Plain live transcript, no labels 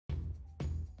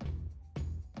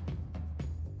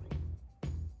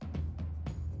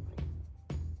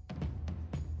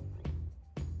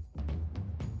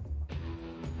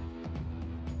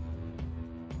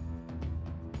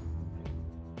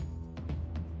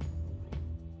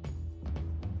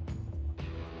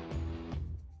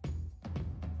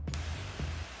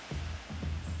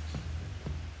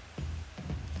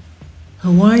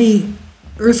Hawaii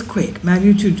earthquake,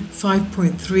 magnitude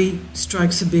 5.3,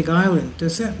 strikes a big island.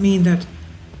 Does that mean that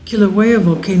Kilauea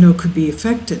volcano could be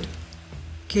affected?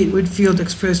 Kate Whitfield,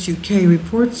 Express UK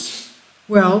reports,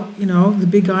 well, the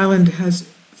big island has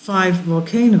 5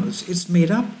 volcanoes. It's made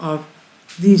up of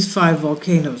these 5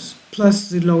 volcanoes, plus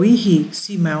the Loihi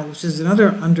seamount, which is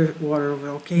another underwater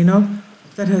volcano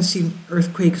that has seen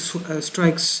earthquake swarms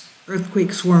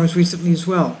recently as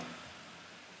well.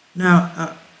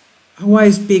 Now,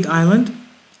 Hawaii's big island,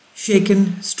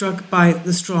 shaken, struck by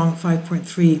the strong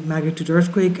 5.3 magnitude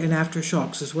earthquake and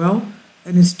aftershocks as well,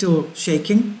 and is still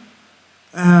shaking.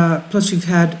 Plus we've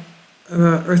had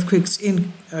earthquakes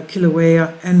in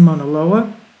Kilauea and Mauna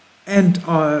Loa, and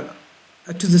to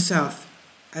the south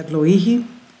at Loihi.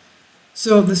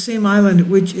 So the same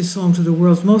island, which is home to the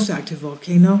world's most active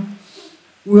volcano,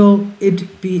 will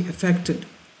it be affected?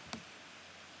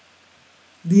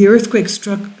 The earthquake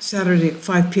struck Saturday at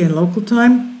 5 p.m. local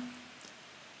time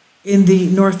in the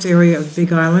north area of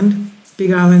Big Island.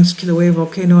 Big Island's Kilauea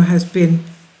volcano has been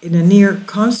in a near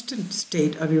constant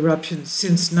state of eruption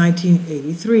since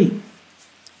 1983.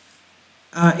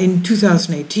 In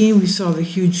 2018, we saw the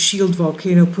huge shield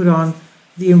volcano put on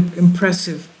the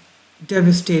impressive,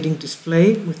 devastating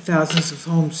display with thousands of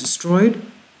homes destroyed.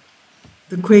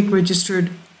 The quake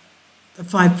registered a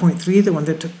 5.3, the one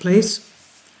that took place.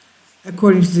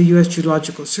 According to the U.S.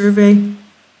 Geological Survey,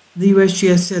 the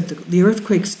USGS said the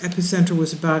earthquake's epicenter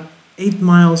was about 8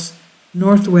 miles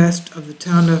northwest of the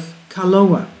town of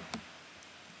KILAUEA.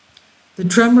 The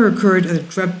tremor occurred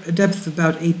at a depth of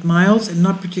about 8 miles and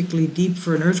not particularly deep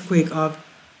for an earthquake of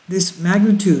this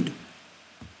magnitude.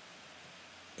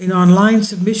 In online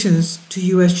submissions to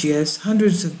USGS,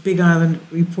 hundreds of Big Island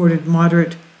reported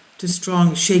moderate to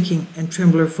strong shaking and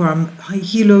trembler from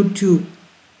Hilo to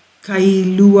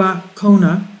Kailua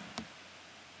Kona.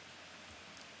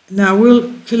 Now,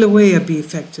 will Kilauea be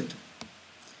affected?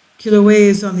 Kilauea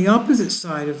is on the opposite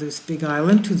side of this big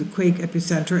island to the quake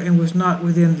epicenter and was not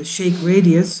within the shake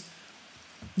radius.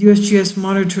 USGS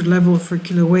monitored level for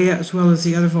Kilauea as well as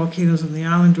the other volcanoes on the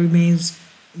island remains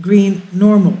green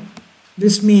normal.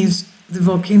 This means the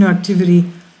volcano activity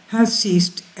has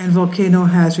ceased and volcano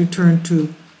has returned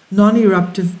to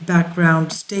non-eruptive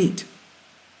background state.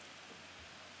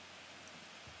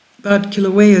 But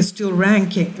Kilauea is still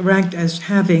ranked as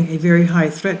having a very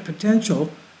high threat potential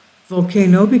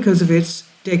volcano because of its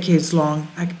decades-long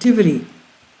activity.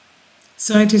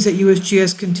 Scientists at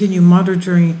USGS continue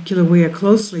monitoring Kilauea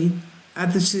closely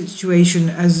as the situation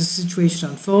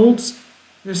unfolds.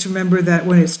 Just remember that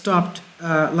when it stopped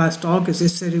last August, they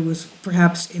said it was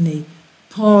perhaps in a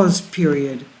pause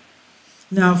period.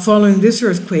 Now, following this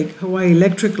earthquake, Hawaii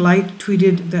Electric Light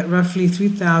tweeted that roughly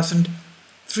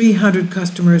 3,300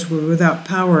 customers were without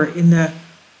power in the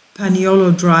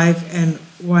Paniolo Drive and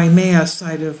Waimea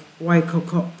side of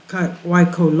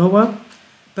Waikoloa,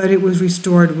 but it was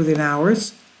restored within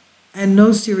hours, and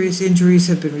no serious injuries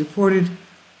have been reported,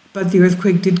 but the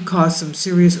earthquake did cause some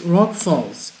serious rock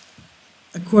falls.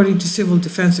 According to civil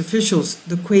defense officials,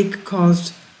 the quake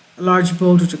caused a large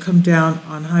boulder to come down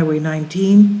on Highway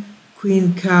 19,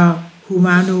 Queen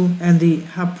Kahumanu, and the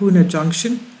Hapuna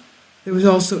Junction. There was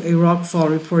also a rock fall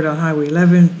report on Highway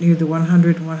 11 near the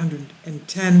 100 and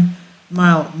 110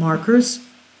 mile markers.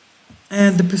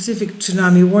 And the Pacific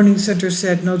Tsunami Warning Center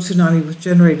said no tsunami was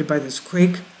generated by this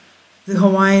quake. The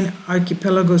Hawaiian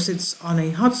archipelago sits on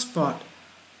a hotspot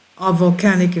of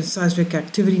volcanic and seismic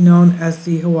activity known as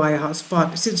the Hawaii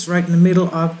hotspot. It sits right in the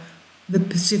middle of the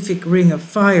Pacific Ring of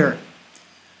Fire,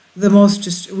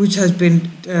 which has been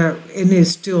and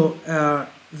is still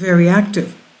very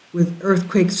active with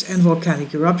earthquakes and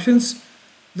volcanic eruptions.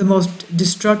 The most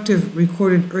destructive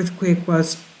recorded earthquake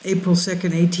was April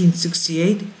 2nd,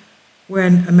 1868,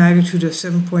 when a magnitude of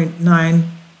 7.9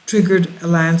 triggered a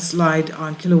landslide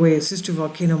on Kilauea's sister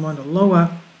volcano Mauna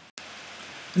Loa.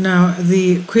 Now,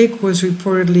 the quake was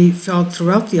reportedly felt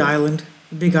throughout the island,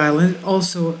 the Big Island,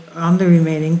 also on the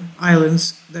remaining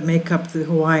islands that make up the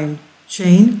Hawaiian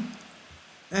chain.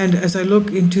 And as I look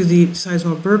into the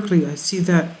Seismo Berkeley, I see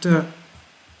that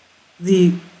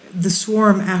the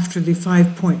swarm after the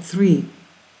 5.3,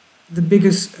 the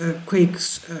biggest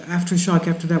quake's aftershock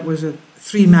after that was a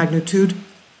 3 magnitude,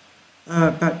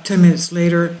 about 10 minutes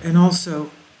later, and also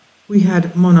we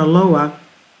had Mauna Loa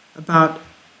about,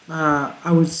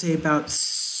 I would say about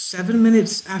 7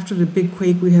 minutes after the big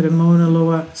quake, we had a Mauna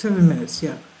Loa, 7 minutes,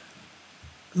 yeah,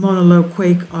 Mauna Loa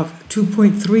quake of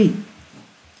 2.3,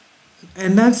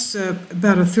 and that's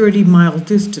about a 30-mile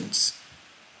distance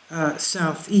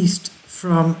southeast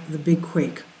from the big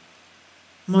quake.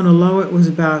 Mauna Loa was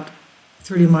about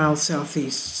 30 miles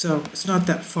southeast, so it's not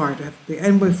that far to have to be.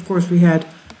 And of course, we had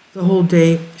the whole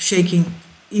day shaking,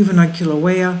 even on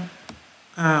Kilauea,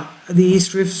 the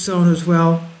East Rift Zone as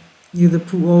well, near the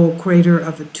Pu'o crater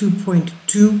of a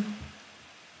 2.2.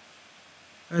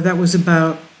 That was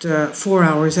about 4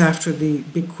 hours after the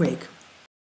big quake.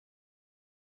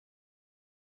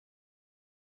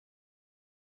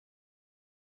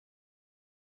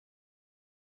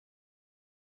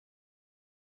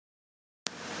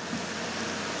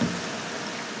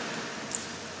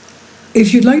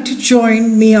 If you'd like to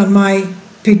join me on my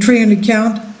Patreon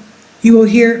account, you will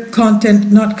hear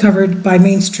content not covered by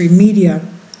mainstream media.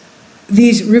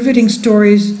 These riveting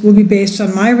stories will be based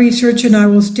on my research, and I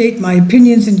will state my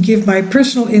opinions and give my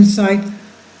personal insight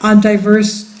on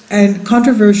diverse and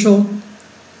controversial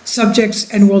subjects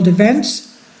and world events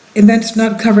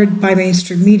not covered by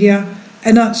mainstream media,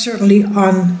 and not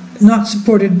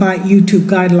supported by YouTube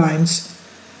guidelines.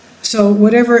 So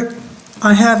whatever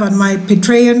I have on my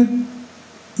Patreon,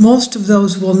 most of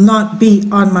those will not be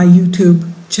on my YouTube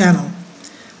channel.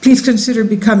 Please consider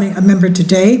becoming a member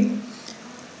today.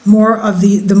 More of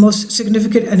the most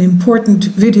significant and important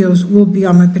videos will be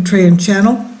on my Patreon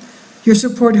channel. Your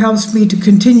support helps me to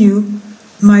continue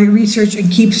my research and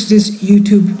keeps this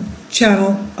YouTube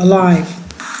channel alive.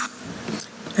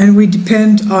 And we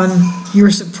depend on your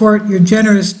support, your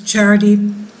generous charity,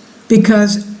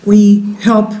 because we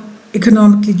help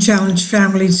economically challenged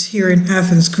families here in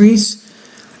Athens, Greece,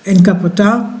 in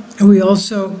Kapota, and we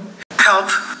also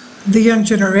help the young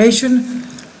generation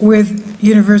with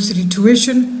university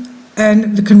tuition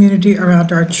and the community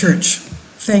around our church.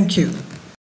 Thank you.